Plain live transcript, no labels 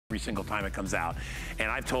every single time it comes out.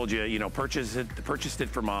 And I've told you, you know, purchased it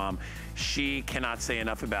for Mom. She cannot say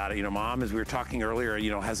enough about it. You know, Mom, as we were talking earlier,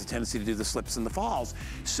 you know, has a tendency to do the slips and the falls.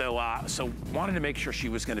 So wanted to make sure she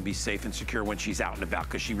was gonna be safe and secure when she's out and about,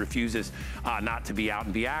 because she refuses not to be out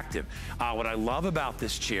and be active. What I love about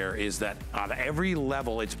this chair is that on every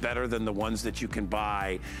level, it's better than the ones that you can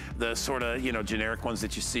buy, the sort of, you know, generic ones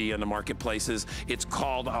that you see in the marketplaces. It's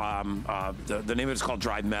called, the name of it is called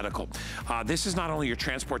Drive Medical. This is not only your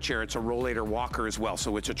transport chair, it's a rollator walker as well.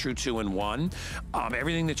 So it's a true 2-in-1.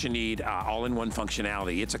 Everything that you need, all-in-one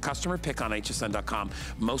functionality. It's a customer pick on hsn.com,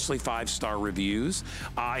 mostly 5-star reviews.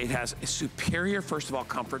 It has a superior, first of all,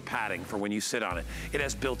 comfort padding for when you sit on it. It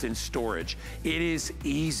has built-in storage. It is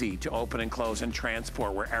easy to open and close and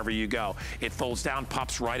transport wherever you go. It folds down,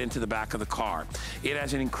 pops right into the back of the car. It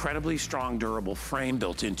has an incredibly strong, durable frame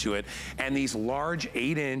built into it, and these large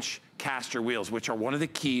 8-inch caster wheels, which are one of the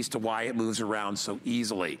keys to why it moves around so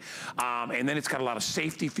easily. And then it's got a lot of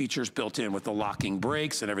safety features built in with the locking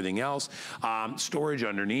brakes and everything else. Storage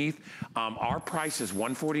underneath. Our price is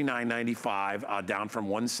 $149.95, down from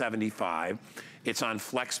 $175. It's on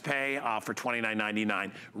FlexPay for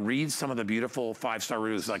 $29.99. Read some of the beautiful 5-star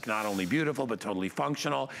reviews, like not only beautiful, but totally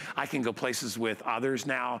functional. I can go places with others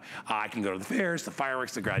now. I can go to the fairs, the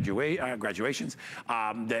fireworks, the graduations,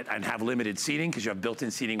 and have limited seating, because you have built-in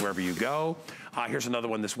seating wherever you go. Here's another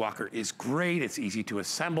one. This walker is great. It's easy to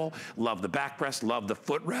assemble. Love the backrest, love the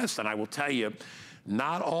footrest, and I will tell you,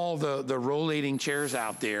 not all the rollating chairs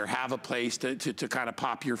out there have a place to kind of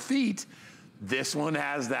pop your feet. This one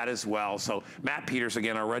has that as well. So Matt Peters,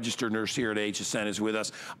 again, our registered nurse here at HSN, is with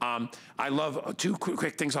us. I love two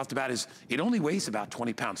quick things off the bat is it only weighs about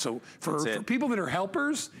 20 pounds. So for people that are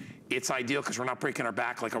helpers, it's ideal because we're not breaking our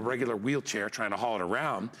back like a regular wheelchair trying to haul it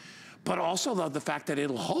around. But also love the fact that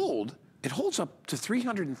it holds up to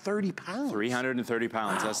 330 pounds. 330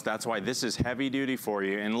 pounds, wow. That's why this is heavy duty for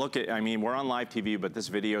you. And look at, I mean, we're on live TV, but this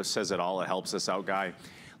video says it all. It helps us out, Guy.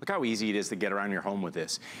 Look how easy it is to get around your home with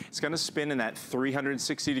this. It's gonna spin in that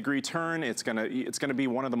 360-degree turn. It's gonna be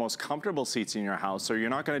one of the most comfortable seats in your house, so you're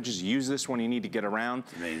not gonna just use this when you need to get around.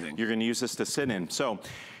 Amazing. You're gonna use this to sit in. So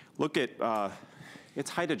look at, it's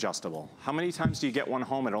height adjustable. How many times do you get one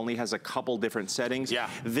home? It only has a couple different settings. Yeah.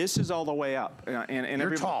 This is all the way up. And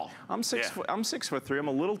you're tall. I'm 6'3". I'm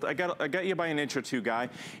a little, I got you by an inch or two, Guy.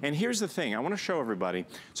 And here's the thing, I wanna show everybody.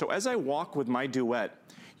 So as I walk with my Duet,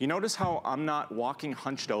 you notice how I'm not walking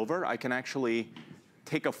hunched over? I can actually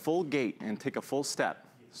take a full gait and take a full step.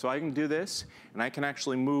 So I can do this, and I can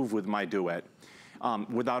actually move with my Duet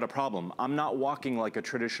without a problem. I'm not walking like a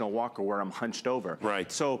traditional walker where I'm hunched over.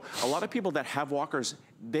 Right. So a lot of people that have walkers,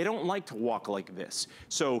 they don't like to walk like this.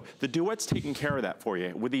 So the Duet's taking care of that for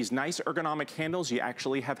you. With these nice ergonomic handles, you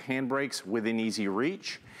actually have handbrakes within easy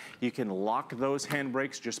reach. You can lock those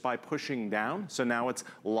handbrakes just by pushing down. So now it's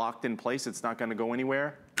locked in place. It's not gonna go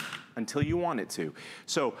anywhere until you want it to.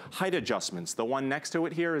 So height adjustments. The one next to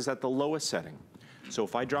it here is at the lowest setting. So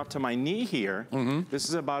if I drop to my knee here, this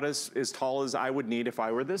is about as tall as I would need if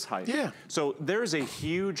I were this height. Yeah. So there's a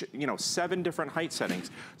huge, 7 different height settings.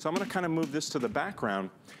 So I'm gonna kind of move this to the background.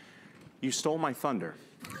 You stole my thunder.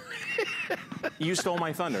 You stole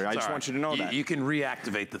my thunder. I just want you to know that. You can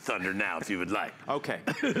reactivate the thunder now if you would like. Okay.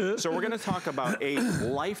 So we're going to talk about a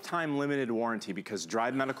lifetime limited warranty, because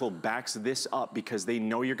Drive Medical backs this up because they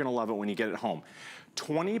know you're going to love it when you get it home.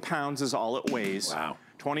 20 pounds is all it weighs. Wow.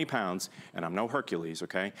 20 pounds, and I'm no Hercules,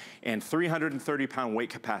 okay? And 330-pound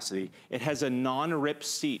weight capacity. It has a non-rip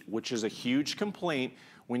seat, which is a huge complaint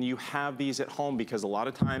when you have these at home, because a lot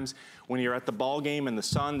of times when you're at the ball game in the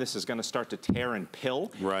sun, this is gonna start to tear and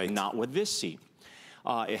pill. Right. Not with this seat.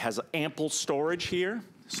 It has ample storage here.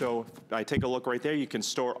 So if I take a look right there, you can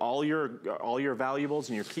store all your valuables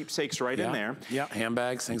and your keepsakes right in there. Yeah,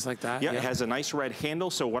 handbags, things like that. Yeah, it has a nice red handle.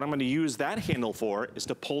 So what I'm gonna use that handle for is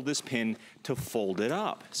to pull this pin to fold it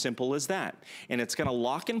up. Simple as that. And it's gonna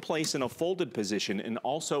lock in place in a folded position and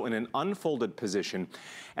also in an unfolded position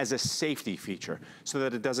as a safety feature, so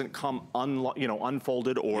that it doesn't come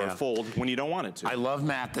unfolded or fold when you don't want it to. I love,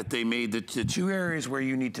 Matt, that they made the 2 areas where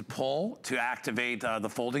you need to pull to activate the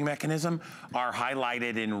folding mechanism are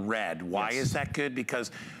highlighted in red. Why is that good?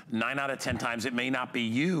 Because 9 out of 10 times it may not be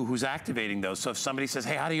you who's activating those. So if somebody says,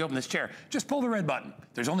 hey, how do you open this chair? Just pull the red button.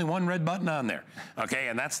 There's only one red button on there, okay?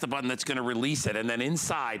 And that's the button that's gonna release it. And then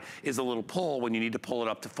inside is a little pull when you need to pull it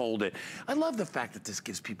up to fold it. I love the fact that this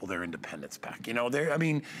gives people their independence back. And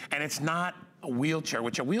it's not a wheelchair,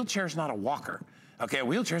 which a wheelchair is not a walker. Okay, a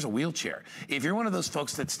wheelchair is a wheelchair. If you're one of those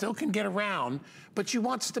folks that still can get around, but you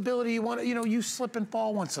want stability, you want to, you slip and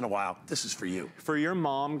fall once in a while, this is for you. For your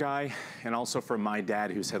mom, Guy, and also for my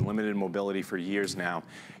dad, who's had limited mobility for years now,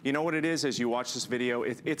 you know what it is as you watch this video?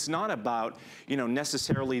 It's not about,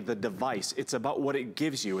 necessarily the device. It's about what it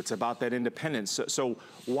gives you. It's about that independence. So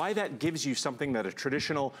why that gives you something that a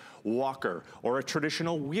traditional walker or a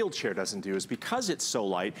traditional wheelchair doesn't do is because it's so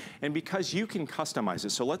light and because you can customize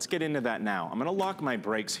it. So let's get into that now. I'm gonna lock my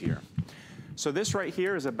brakes here. So this right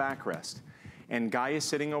here is a backrest. And Guy is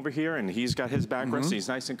sitting over here, and he's got his backrest. He's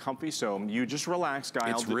nice and comfy, so you just relax, Guy.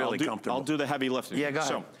 It's really comfortable. I'll do the heavy lifting. Yeah, go ahead.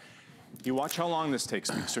 So you watch how long this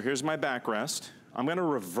takes me. So here's my backrest. I'm gonna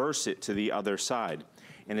reverse it to the other side,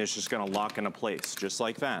 and it's just gonna lock into place, just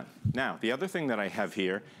like that. Now, the other thing that I have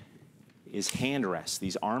here is hand rests.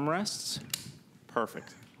 These arm rests,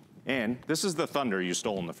 perfect. And this is the Thunder you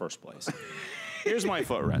stole in the first place. Here's my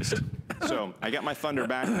footrest. So I got my Thunder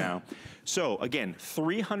back now. So again,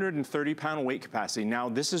 330-pound weight capacity. Now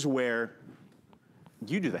this is where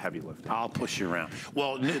you do the heavy lifting. I'll push you around.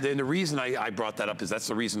 Well, the reason I brought that up is that's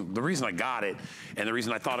the reason I got it, and the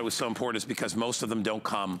reason I thought it was so important is because most of them don't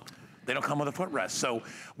come. They don't come with a footrest. So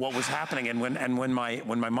what was happening, and when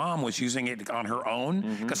my mom was using it on her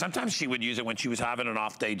own, because sometimes she would use it when she was having an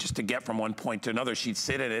off day just to get from one point to another. She'd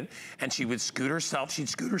sit in it and she would scoot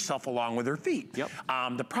herself along with her feet. Yep.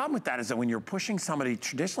 The problem with that is that when you're pushing somebody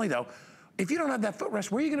traditionally though, if you don't have that footrest,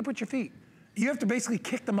 where are you gonna put your feet? You have to basically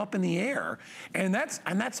kick them up in the air, and that's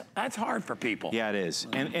hard for people. Yeah, it is.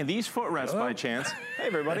 And these footrests, by chance, hey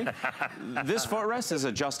everybody, this footrest is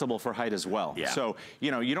adjustable for height as well. Yeah. So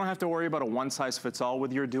you don't have to worry about a one-size-fits-all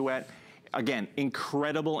with your Duet. Again,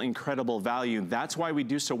 incredible, incredible value. That's why we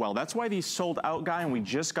do so well. That's why these sold out, Guy, and we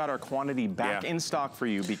just got our quantity back in stock for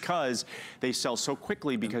you because they sell so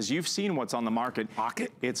quickly because you've seen what's on the market.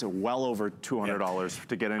 It's well over $200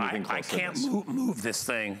 to get anything close to this. I can't move this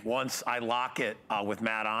thing once I lock it with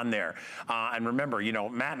Matt on there. And remember,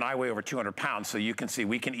 Matt and I weigh over 200 pounds, so you can see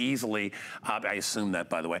we can easily, I assume that,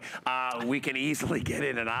 by the way, we can easily get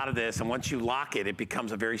in and out of this, and once you lock it, it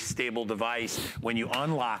becomes a very stable device. When you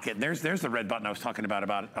unlock it, and there's the red button I was talking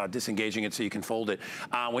about disengaging it so you can fold it.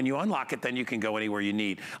 When you unlock it, then you can go anywhere you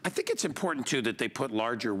need. I think it's important too that they put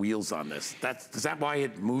larger wheels on this. Is that why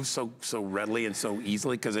it moves so readily and so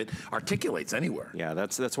easily? Because it articulates anywhere. Yeah,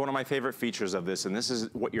 that's one of my favorite features of this, and this is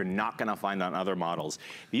what you're not gonna find on other models.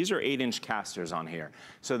 These are 8-inch casters on here.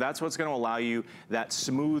 So that's what's gonna allow you that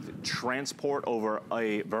smooth transport over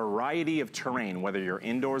a variety of terrain, whether you're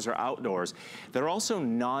indoors or outdoors. They're also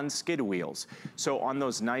non-skid wheels. So on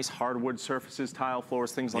those nice hardwood surfaces, tile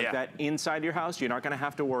floors, things like that, inside your house, you're not gonna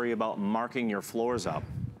have to worry about marking your floors up.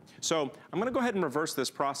 So I'm gonna go ahead and reverse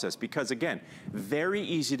this process because again, very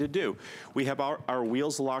easy to do. We have our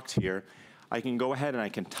wheels locked here. I can go ahead and I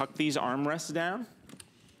can tuck these armrests down.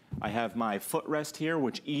 I have my footrest here,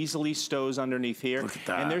 which easily stows underneath here. Look at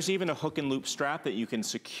that. And there's even a hook and loop strap that you can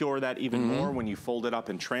secure that even more when you fold it up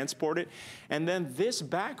and transport it. And then this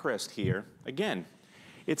backrest here, again,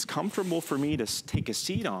 it's comfortable for me to take a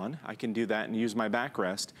seat on. I can do that and use my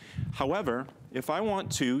backrest. However, if I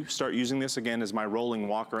want to start using this again as my rolling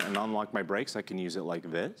walker and unlock my brakes, I can use it like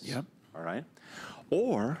this. Yep. All right.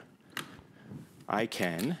 Or I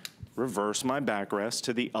can reverse my backrest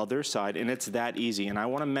to the other side, and it's that easy. And I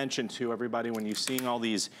want to mention to everybody, when you're seeing all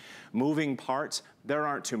these moving parts, there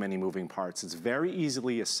aren't too many moving parts. It's very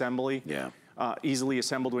easily assembled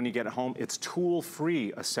when you get it home. It's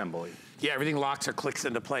tool-free assembly. Yeah, everything locks or clicks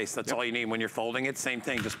into place. That's all you need when you're folding it. Same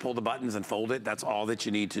thing, just pull the buttons and fold it. That's all that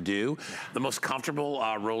you need to do. The most comfortable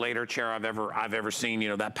rollator chair I've ever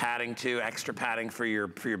seen. That padding too, extra padding for your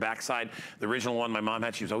backside. The original one my mom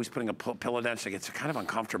had, she was always putting a pillow down. She's like, it's kind of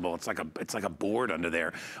uncomfortable. It's like a board under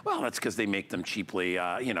there. Well, that's because they make them cheaply,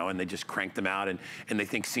 and they just crank them out, and they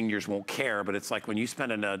think seniors won't care. But it's like when you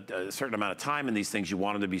spend a certain amount of time in these things, you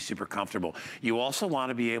want them to be super comfortable. You also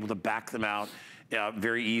want to be able to back them out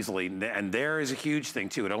very easily, and there is a huge thing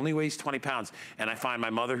too. It only weighs 20 pounds, and I find my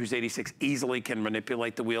mother, who's 86, easily can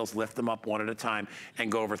manipulate the wheels, lift them up one at a time,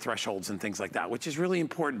 and go over thresholds and things like that, which is really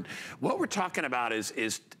important. What we're talking about is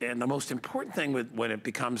and the most important thing when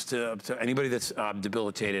it comes to anybody that's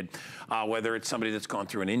debilitated, whether it's somebody that's gone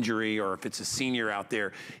through an injury or if it's a senior out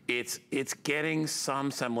there, it's getting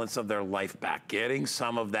some semblance of their life back, getting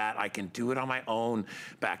some of that, I can do it on my own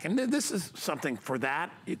back. And this is something for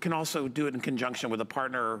that. You can also do it in conjunction with a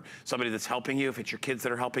partner or somebody that's helping you, if it's your kids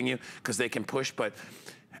that are helping you, because they can push. But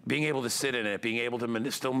being able to sit in it, being able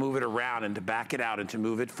to still move it around and to back it out and to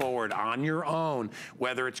move it forward on your own,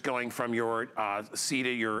 whether it's going from your seat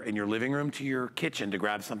in your living room to your kitchen to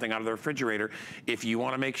grab something out of the refrigerator. If you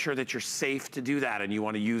want to make sure that you're safe to do that and you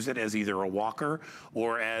want to use it as either a walker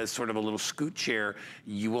or as sort of a little scoot chair,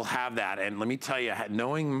 you will have that. And let me tell you,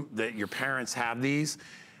 knowing that your parents have these,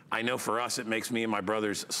 I know for us, it makes me and my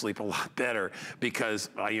brothers sleep a lot better because,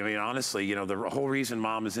 I mean, honestly, you know, the whole reason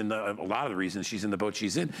Mom is in a lot of the reasons she's in the boat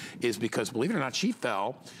she's in is because, believe it or not, she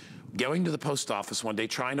fell going to the post office one day,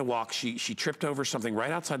 trying to walk. She tripped over something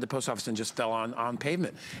right outside the post office and just fell on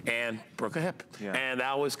pavement and broke a hip. Yeah. And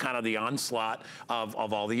that was kind of the onslaught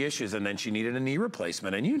of all the issues. And then she needed a knee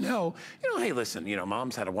replacement. And you know, hey, listen, you know,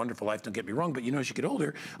 Mom's had a wonderful life, don't get me wrong, but you know, as you get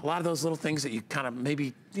older, a lot of those little things that you kind of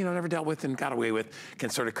maybe, you know, never dealt with and got away with can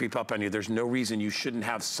sort of creep up on you. There's no reason you shouldn't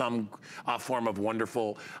have some form of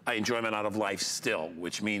wonderful enjoyment out of life still,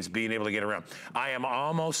 which means being able to get around. I am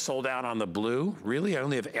almost sold out on the blue. Really, I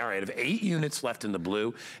only have, all right, I have 8 units left in the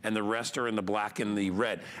blue, and the rest are in the black and the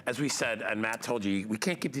red. As we said, and Matt told you, we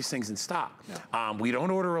can't keep these things in stock. No. We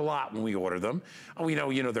don't order a lot when we order them. We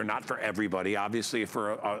know, you know, they're not for everybody. Obviously,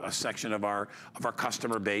 for a section of our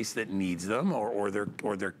customer base that needs them, or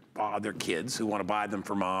their kids who want to buy them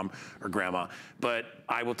for Mom or Grandma. But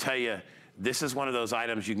I will tell you, this is one of those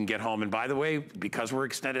items you can get home. And by the way, because we're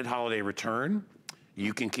extended holiday return,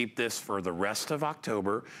 you can keep this for the rest of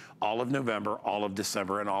October, all of November, all of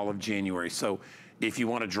December, and all of January. So if you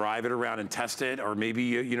want to drive it around and test it, or maybe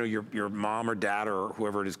you know your mom or dad or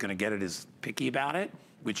whoever it is going to get it is picky about it,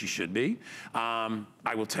 which you should be,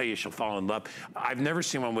 I will tell you she'll fall in love. I've never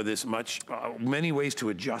seen one with this much, many ways to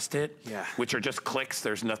adjust it, which are just clicks.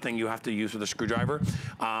 There's nothing you have to use with a screwdriver.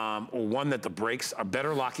 Or one that the brakes are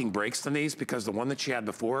better locking brakes than these, because the one that she had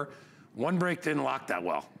before, one brake didn't lock that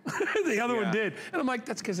well. The other one did. And I'm like,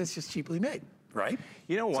 that's because it's just cheaply made, right?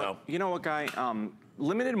 You know what? So, you know what, Guy?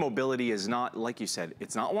 Limited mobility is not, like you said,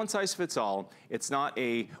 it's not one size fits all. It's not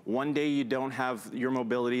a one day you don't have your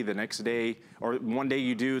mobility, the next day, or one day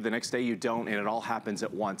you do, the next day you don't, and it all happens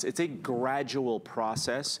at once. It's a gradual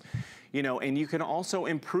process. You know, and you can also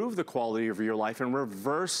improve the quality of your life and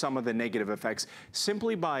reverse some of the negative effects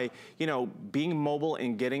simply by, you know, being mobile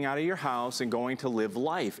and getting out of your house and going to live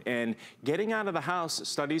life. And getting out of the house,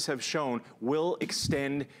 studies have shown, will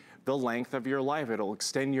extend the length of your life. It'll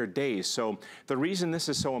extend your days. So the reason this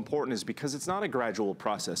is so important is because it's not a gradual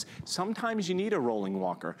process. Sometimes you need a rolling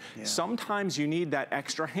walker. Yeah. Sometimes you need that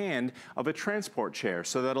extra hand of a transport chair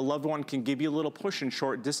so that a loved one can give you a little push in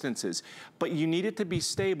short distances. But you need it to be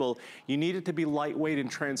stable. You need it to be lightweight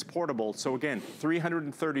and transportable. So again,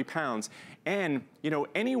 330 pounds. And, you know,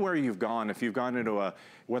 anywhere you've gone, if you've gone into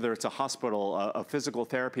whether it's a hospital, a physical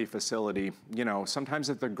therapy facility, you know, sometimes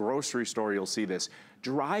at the grocery store you'll see this.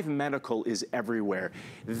 Drive Medical is everywhere.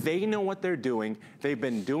 They know what they're doing. They've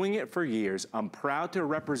been doing it for years. I'm proud to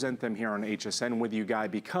represent them here on HSN with you, Guy,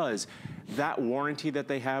 because that warranty that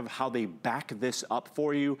they have, how they back this up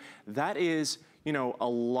for you, that is, you know, a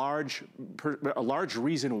large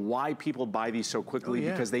reason why people buy these so quickly,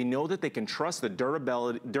 because they know that they can trust the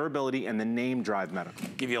durability and the name Drive Medical.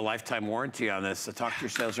 Give you a lifetime warranty on this. So talk to your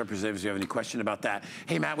sales representatives if you have any question about that.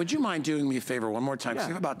 Hey, Matt, would you mind doing me a favor one more time? Yeah.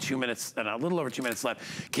 We have about 2 minutes and a little over 2 minutes left.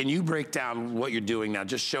 Can you break down what you're doing now?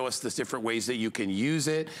 Just show us the different ways that you can use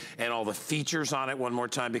it and all the features on it one more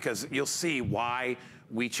time, because you'll see why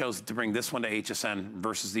we chose to bring this one to HSN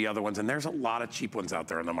versus the other ones. And there's a lot of cheap ones out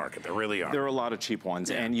there in the market. There really are. There are a lot of cheap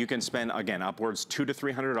ones. And you can spend, again, upwards $200 to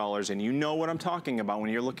 $300. And you know what I'm talking about when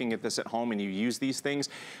you're looking at this at home and you use these things.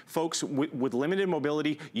 Folks, with limited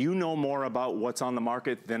mobility, you know more about what's on the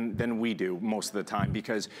market than we do most of the time,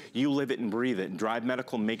 because you live it and breathe it. Drive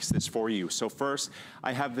Medical makes this for you. So first,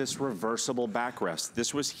 I have this reversible backrest.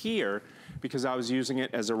 This was here because I was using it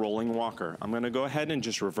as a rolling walker. I'm gonna go ahead and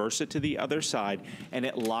just reverse it to the other side, and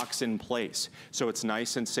it locks in place. So it's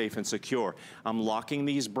nice and safe and secure. I'm locking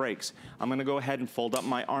these brakes. I'm gonna go ahead and fold up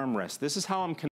my armrest. This is how I'm